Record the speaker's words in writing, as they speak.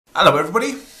Hello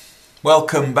everybody,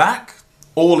 welcome back.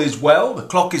 All is well, the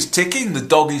clock is ticking, the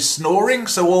dog is snoring,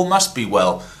 so all must be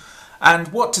well. And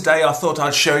what today I thought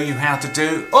I'd show you how to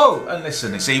do, oh, and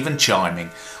listen, it's even chiming.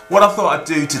 What I thought I'd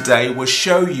do today was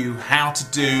show you how to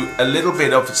do a little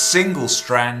bit of single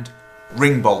strand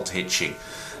ringbolt hitching.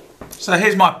 So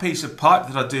here's my piece of pipe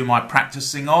that I do my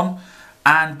practicing on.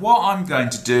 And what I'm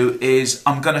going to do is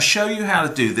I'm going to show you how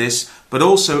to do this, but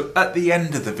also at the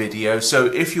end of the video. So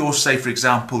if you're, say for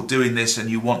example, doing this and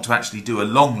you want to actually do a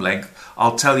long length,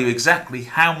 I'll tell you exactly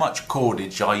how much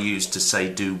cordage I use to,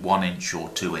 say, do 1 inch or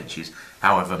 2 inches,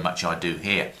 however much I do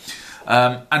here.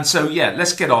 And so yeah,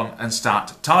 let's get on and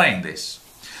start tying this.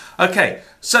 Okay,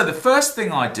 so the first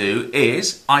thing I do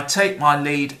is I take my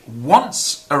lead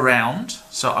once around.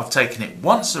 So I've taken it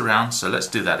once around, so let's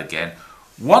do that again.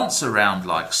 Once around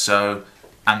like so,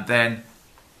 and then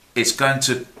it's going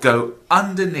to go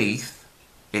underneath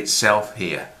itself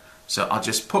here. So I'll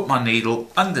just put my needle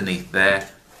underneath there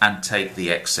and take the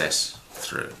excess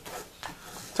through.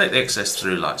 Take the excess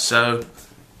through like so,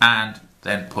 and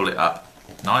then pull it up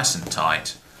nice and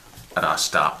tight at our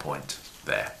start point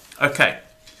there. Okay,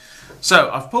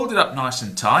 so I've pulled it up nice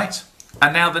and tight,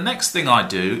 and now the next thing I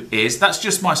do is, that's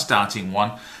just my starting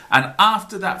one, and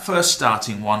after that first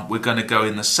starting one, we're going to go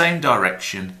in the same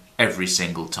direction every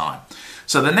single time.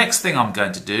 So the next thing I'm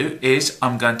going to do is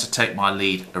I'm going to take my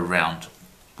lead around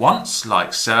once,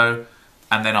 like so,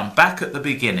 and then I'm back at the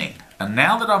beginning. And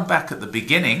now that I'm back at the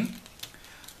beginning,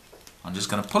 I'm just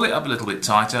going to pull it up a little bit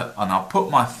tighter, and I'll put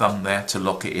my thumb there to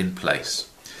lock it in place.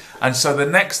 And so the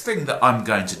next thing that I'm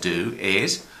going to do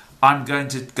is I'm going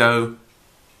to go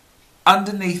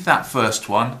underneath that first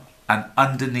one and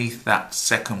underneath that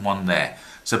second one there.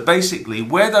 So basically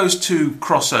where those two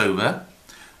cross over,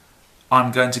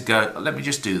 I'm going to go, let me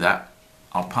just do that.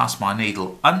 I'll pass my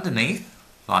needle underneath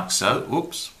like so,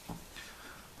 oops.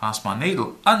 Pass my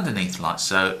needle underneath like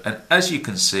so, and as you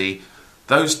can see,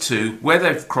 those two, where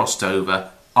they've crossed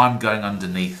over, I'm going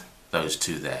underneath those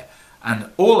two there.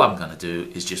 And all I'm going to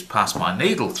do is just pass my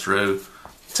needle through,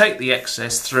 take the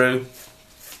excess through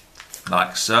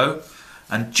like so.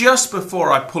 And just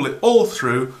before I pull it all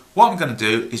through, what I'm going to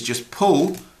do is just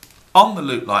pull on the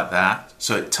loop like that,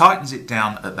 so it tightens it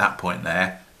down at that point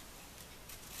there.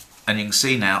 And you can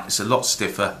see now it's a lot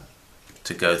stiffer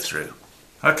to go through.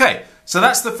 Okay, so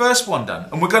that's the first one done.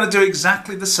 And we're going to do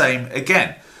exactly the same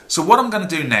again. So what I'm going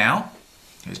to do now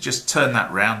is just turn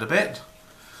that round a bit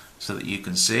so that you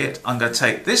can see it. I'm going to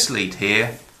take this lead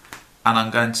here and I'm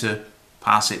going to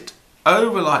pass it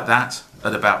over like that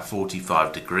at about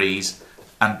 45 degrees.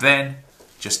 And then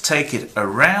just take it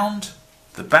around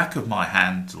the back of my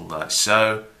handle like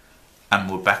so,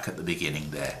 and we're back at the beginning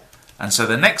there. And so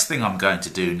the next thing I'm going to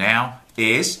do now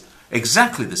is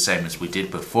exactly the same as we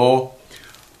did before.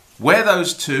 Where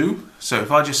those two, so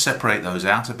if I just separate those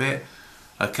out a bit,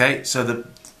 okay, so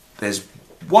there's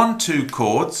 1, 2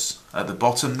 cords at the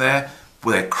bottom there,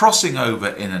 where they're crossing over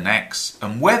in an X,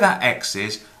 and where that X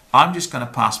is, I'm just going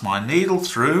to pass my needle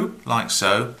through like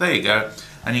so, there you go.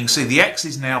 And you can see the X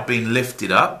is now being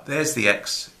lifted up. There's the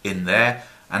X in there.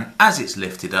 And as it's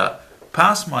lifted up,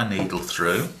 pass my needle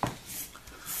through.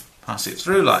 Pass it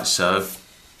through like so.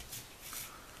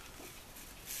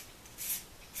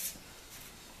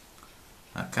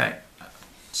 Okay.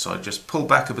 So I just pull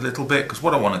back a little bit, because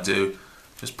what I want to do,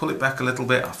 just pull it back a little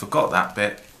bit. I forgot that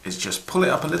bit. Is just pull it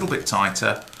up a little bit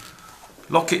tighter.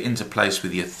 Lock it into place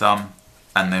with your thumb.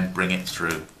 And then bring it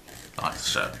through like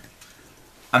so.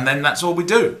 And then that's all we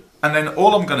do. And then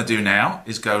all I'm going to do now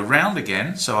is go round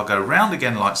again. So I'll go round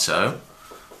again like so,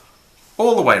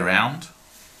 all the way round,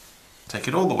 take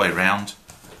it all the way round.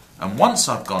 And once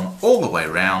I've gone all the way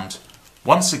round,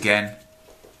 once again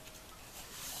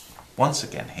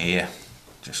here,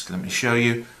 just let me show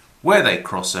you where they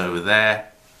cross over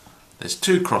there. There's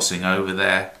 2 crossing over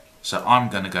there. So I'm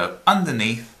going to go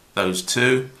underneath those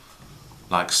 2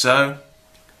 like so,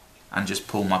 and just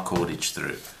pull my cordage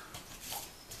through.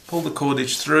 Pull the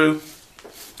cordage through,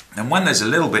 and when there's a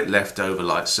little bit left over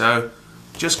like so,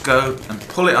 just go and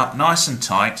pull it up nice and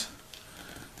tight.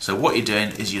 So what you're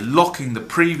doing is you're locking the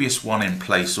previous one in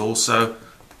place also,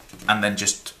 and then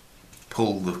just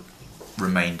pull the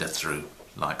remainder through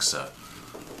like so.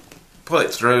 Pull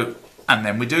it through, and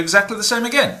then we do exactly the same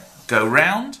again. Go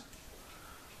round,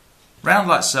 round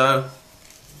like so,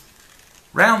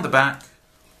 round the back,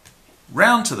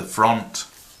 round to the front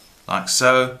like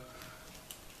so.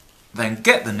 Then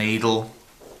get the needle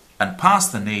and pass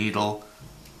the needle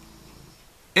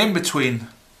in between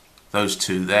those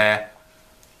 2 there,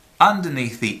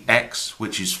 underneath the X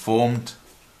which is formed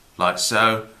like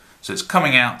so. So it's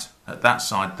coming out at that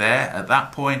side there at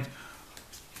that point.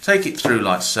 take it through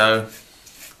like so,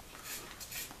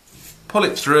 pull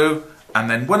it through, and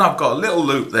then when I've got a little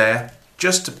loop there,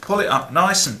 just to pull it up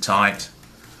nice and tight,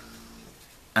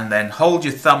 and then hold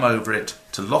your thumb over it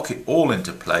to lock it all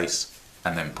into place,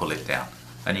 and then pull it down.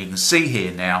 And you can see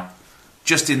here now,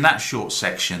 just in that short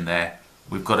section there,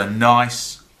 we've got a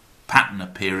nice pattern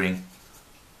appearing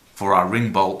for our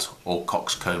ringbolt or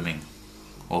cockscombing,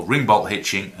 or ringbolt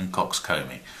hitching and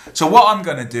cockscombing. So what I'm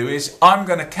going to do is I'm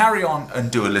going to carry on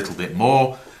and do a little bit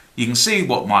more. You can see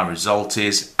what my result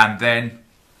is, and then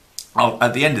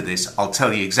at the end of this I'll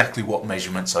tell you exactly what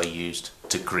measurements I used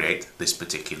to create this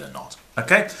particular knot.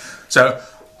 Okay, so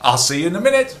I'll see you in a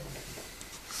minute.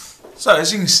 So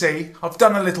as you can see, I've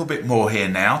done a little bit more here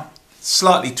now,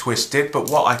 slightly twisted, but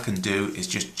what I can do is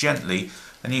just gently,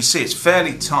 and you see it's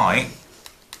fairly tight,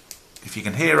 if you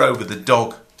can hear over the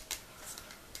dog,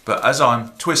 but as I'm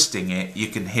twisting it you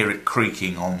can hear it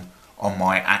creaking on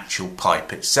my actual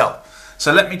pipe itself.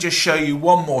 So let me just show you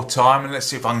one more time, and let's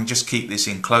see if I can just keep this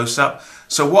in close up.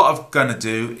 So what I'm going to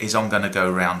do is I'm going to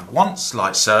go round once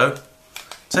like so,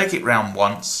 take it round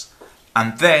once,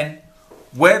 and then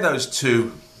where those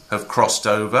two have crossed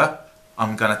over,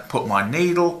 I'm going to put my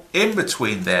needle in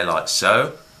between there like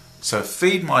so. So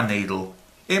feed my needle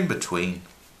in between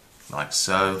like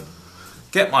so,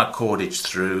 get my cordage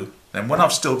through, then when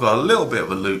I've still got a little bit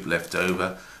of a loop left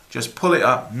over, just pull it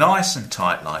up nice and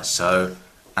tight like so,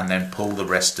 and then pull the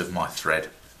rest of my thread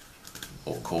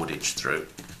or cordage through.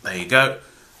 There you go.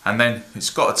 And then it's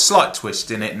got a slight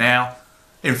twist in it now.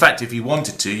 In fact, if you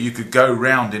wanted to, you could go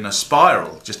round in a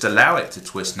spiral, just allow it to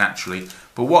twist naturally.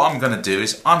 But what I'm going to do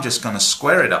is I'm just going to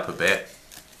square it up a bit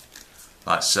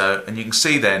like so, and you can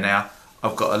see there now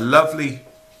I've got a lovely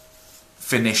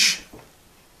finish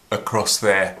across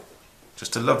there,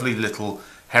 just a lovely little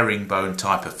herringbone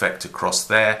type effect across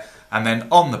there. And then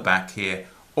on the back here,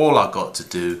 all I've got to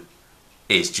do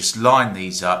is just line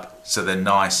these up so they're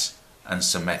nice and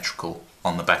symmetrical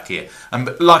on the back here.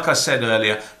 And like I said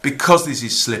earlier, because this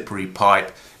is slippery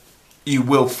pipe, you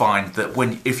will find that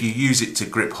if you use it to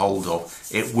grip hold of,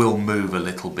 it will move a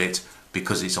little bit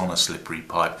because it's on a slippery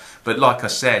pipe. But like I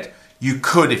said, you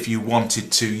could, if you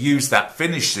wanted to, use that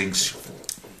finishing,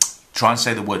 try and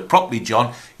say the word properly,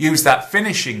 John, use that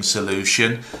finishing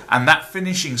solution, and that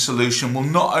finishing solution will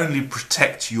not only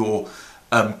protect your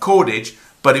cordage,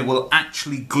 but it will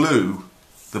actually glue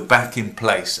the back in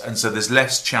place, and so there's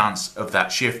less chance of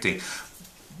that shifting.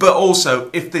 But also,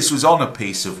 if this was on a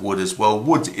piece of wood as well,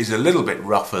 wood is a little bit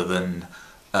rougher than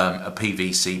a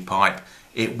PVC pipe,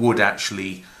 it would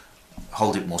actually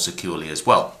hold it more securely as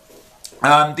well.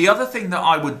 The other thing that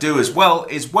I would do as well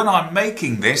is when I'm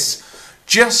making this,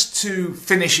 just to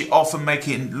finish it off and make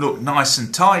it look nice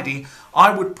and tidy,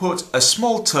 I would put a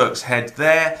small Turk's head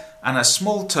there and a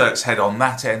small Turk's head on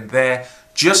that end there,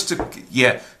 just to,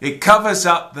 yeah, it covers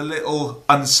up the little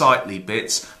unsightly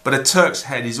bits, but a Turk's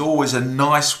head is always a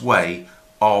nice way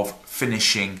of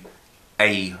finishing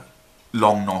a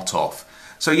long knot off.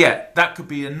 So yeah, that could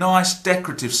be a nice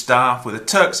decorative staff with a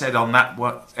Turk's head on that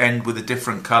end with a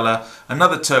different colour,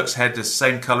 another Turk's head the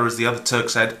same colour as the other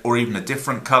Turk's head, or even a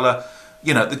different colour.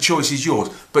 You know, the choice is yours.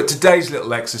 But today's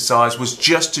little exercise was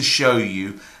just to show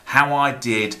you how I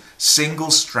did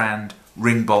single strand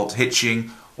ringbolt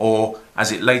hitching, or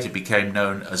as it later became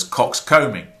known as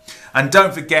cockscombing. And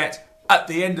don't forget, at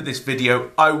the end of this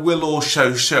video, I will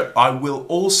also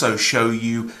show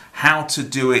you how to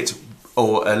do it,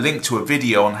 or a link to a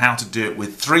video on how to do it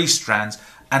with 3 strands.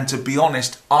 And to be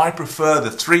honest, I prefer the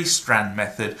 3-strand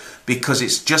method because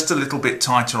it's just a little bit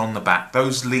tighter on the back.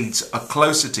 Those leads are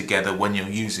closer together when you're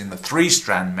using the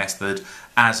 3-strand method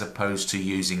as opposed to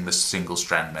using the single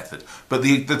strand method. But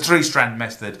the 3-strand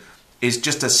method is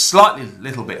just a slightly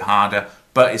little bit harder,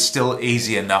 but it's still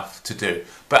easy enough to do.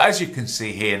 But as you can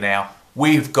see here now,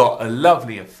 we've got a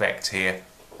lovely effect here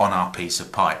on our piece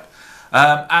of pipe.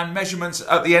 And measurements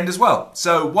at the end as well.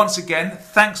 So once again,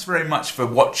 thanks very much for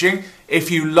watching.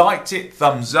 If you liked it,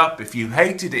 thumbs up. If you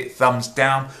hated it, thumbs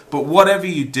down. But whatever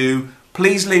you do,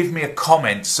 please leave me a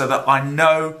comment so that I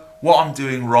know what I'm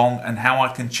doing wrong and how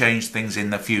I can change things in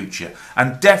the future.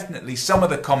 And definitely some of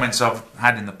the comments I've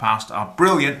had in the past are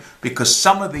brilliant, because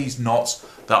some of these knots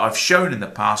that I've shown in the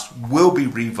past will be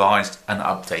revised and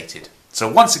updated.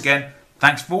 So once again,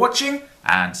 thanks for watching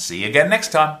and see you again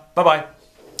next time. Bye bye.